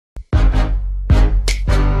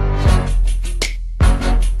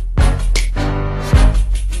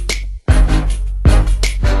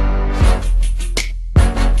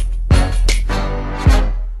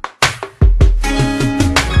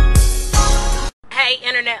Hey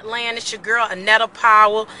internet land, it's your girl Annetta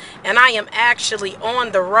Powell, and I am actually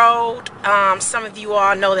on the road. Some of you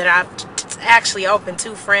all know that I've actually opened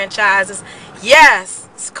 2 franchises. Yes,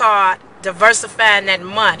 it's called diversifying that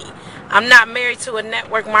money. I'm not married to a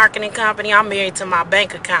network marketing company. I'm married to my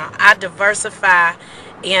bank account. I diversify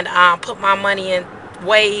and put my money in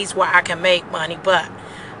ways where I can make money. But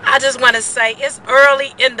I just want to say it's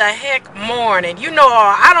early in the heck morning. You know,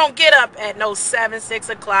 I don't get up at no 7, 6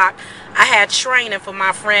 o'clock. I had training for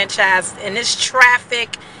my franchise, and this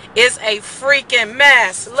traffic is a freaking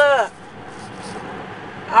mess. Look.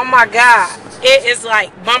 Oh my God. It is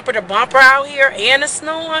like bumper to bumper out here, and it's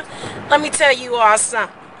snowing. Let me tell you all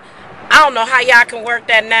something. I don't know how y'all can work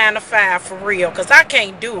that 9 to 5 for real, because I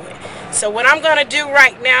can't do it. So what I'm going to do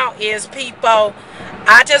right now is, people,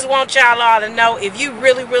 I just want y'all all to know, if you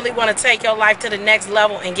really, really want to take your life to the next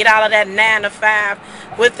level and get out of that 9 to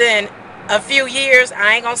 5 within a few years,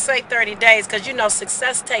 I ain't going to say 30 days, because you know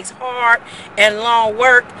success takes hard and long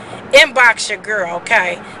work. Inbox your girl,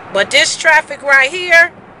 okay? But this traffic right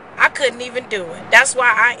here, I couldn't even do it. That's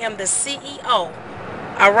why I am the CEO.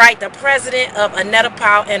 All right, the president of Annetta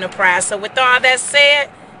Powell Enterprise. So with all that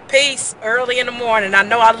said, peace early in the morning. I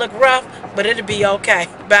know I look rough, but it'll be okay.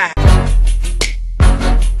 Bye.